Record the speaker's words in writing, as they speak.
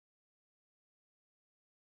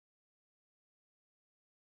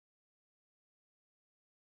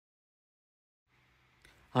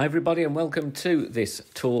Hi everybody and welcome to this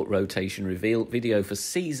tour rotation reveal video for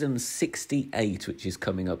season 68, which is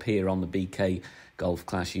coming up here on the BK Golf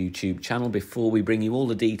Clash YouTube channel. Before we bring you all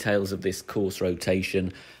the details of this course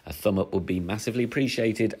rotation, a thumb up would be massively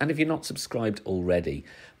appreciated, and if you're not subscribed already,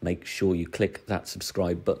 make sure you click that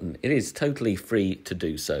subscribe button. It is totally free to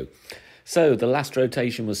do so. So the last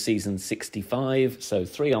rotation was season 65, so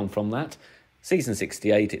 3 on from that. Season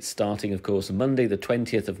 68, it's starting, of course, Monday the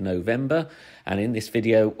 20th of November, and in this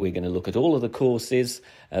video we're going to look at all of the courses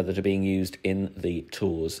that are being used in the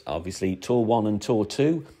tours. Obviously, Tour 1 and Tour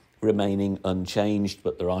 2 remaining unchanged,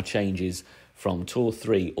 but there are changes from Tour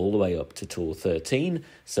 3 all the way up to Tour 13,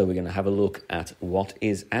 so we're going to have a look at what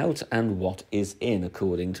is out and what is in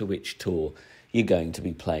according to which tour you're going to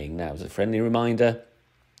be playing. Now, as a friendly reminder,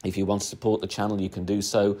 if you want to support the channel, you can do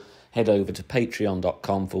so. Head over to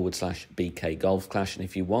patreon.com/BK Golf Clash. And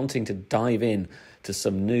if you're wanting to dive in to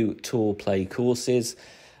some new tour play courses,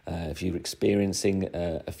 if you're experiencing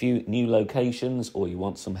a few new locations or you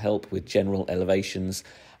want some help with general elevations,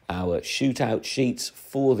 our shootout sheets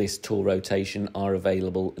for this tour rotation are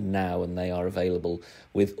available now, and they are available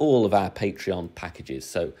with all of our Patreon packages.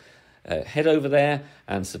 So head over there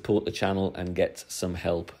and support the channel and get some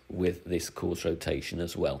help with this course rotation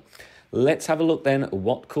as well. Let's have a look then at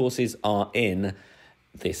what courses are in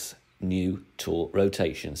this new tour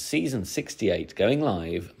rotation. Season 68 going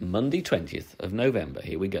live Monday 20th of November.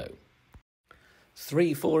 Here we go.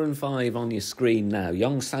 3, 4 and 5 on your screen now.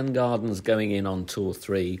 Young Sand Gardens going in on Tour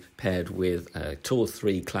 3, paired with Tour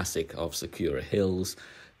 3 Classic of Sakura Hills.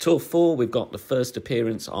 Tour 4, we've got the first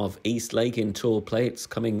appearance of East Lake in tour play. It's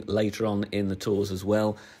coming later on in the tours as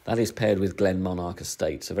well. That is paired with Glen Monarch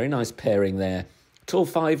Estates. A very nice pairing there. Tour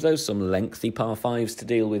 5, though, some lengthy par 5s to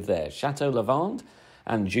deal with there. Chateau Lavande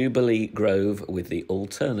and Jubilee Grove with the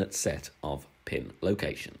alternate set of pin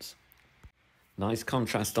locations. Nice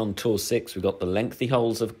contrast on Tour 6. We've got the lengthy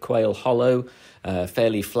holes of Quail Hollow,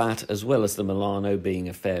 fairly flat, as well as the Milano being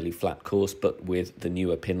a fairly flat course, but with the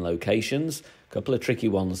newer pin locations. A couple of tricky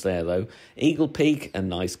ones there, though. Eagle Peak, a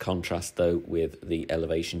nice contrast, though, with the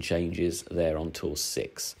elevation changes there on Tour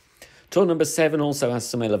 6. Tour number 7 also has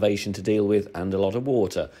some elevation to deal with and a lot of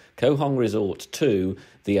water. Koh Hong Resort 2,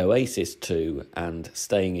 the Oasis 2, and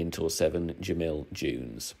staying in Tour 7, Jamil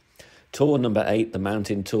Dunes. Tour number 8, the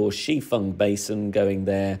Mountain Tour, Shifeng Basin going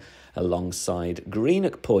there alongside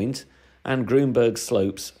Greenock Point and Grunberg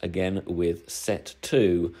Slopes, again with set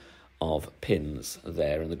 2 of pins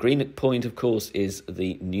there. And the Greenock Point, of course, is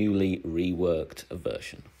the newly reworked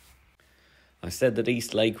version. I said that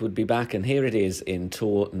East Lake would be back, and here it is in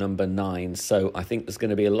Tour number 9. So I think there's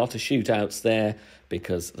going to be a lot of shootouts there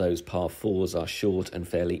because those par 4s are short and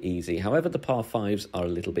fairly easy. However, the par 5s are a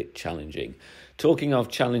little bit challenging. Talking of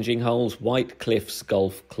challenging holes, White Cliffs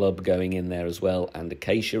Golf Club going in there as well, and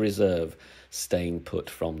Acacia Reserve staying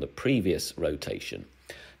put from the previous rotation.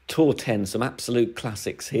 Tour 10, some absolute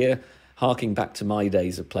classics here, harking back to my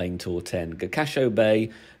days of playing Tour 10. Gakasho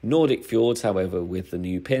Bay, Nordic Fjords, however, with the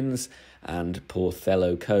new pins, and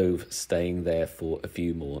Porthello Cove staying there for a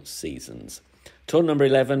few more seasons. Tour number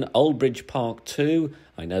 11, Old Bridge Park 2.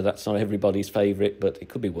 I know that's not everybody's favourite, but it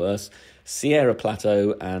could be worse. Sierra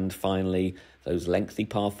Plateau, and finally those lengthy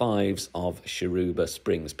par 5s of Sharuba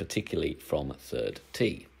Springs, particularly from third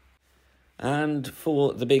tee. And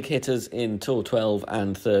for the big hitters in Tour 12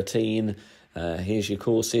 and 13, here's your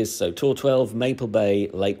courses. So Tour 12, Maple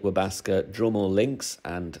Bay, Lake Wabasca, Drumore Links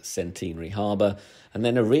and Centenary Harbour. And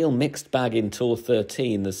then a real mixed bag in Tour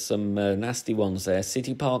 13. There's some nasty ones there.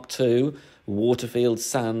 City Park 2, Waterfield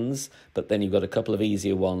Sands, but then you've got a couple of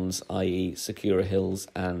easier ones, i.e. Sakura Hills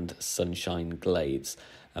and Sunshine Glades.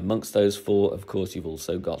 Amongst those 4, of course, you've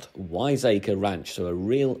also got Wiseacre Ranch, so a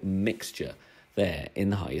real mixture there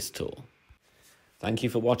in the highest tour. Thank you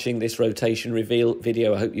for watching this rotation reveal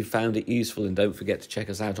video. I hope you found it useful, and don't forget to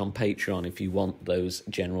check us out on Patreon if you want those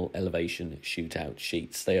general elevation shootout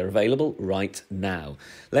sheets. They are available right now.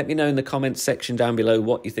 Let me know in the comments section down below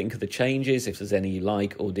what you think of the changes, if there's any you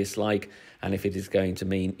like or dislike, and if it is going to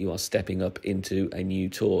mean you are stepping up into a new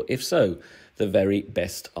tour. If so, the very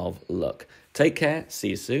best of luck. Take care. See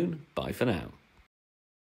you soon. Bye for now.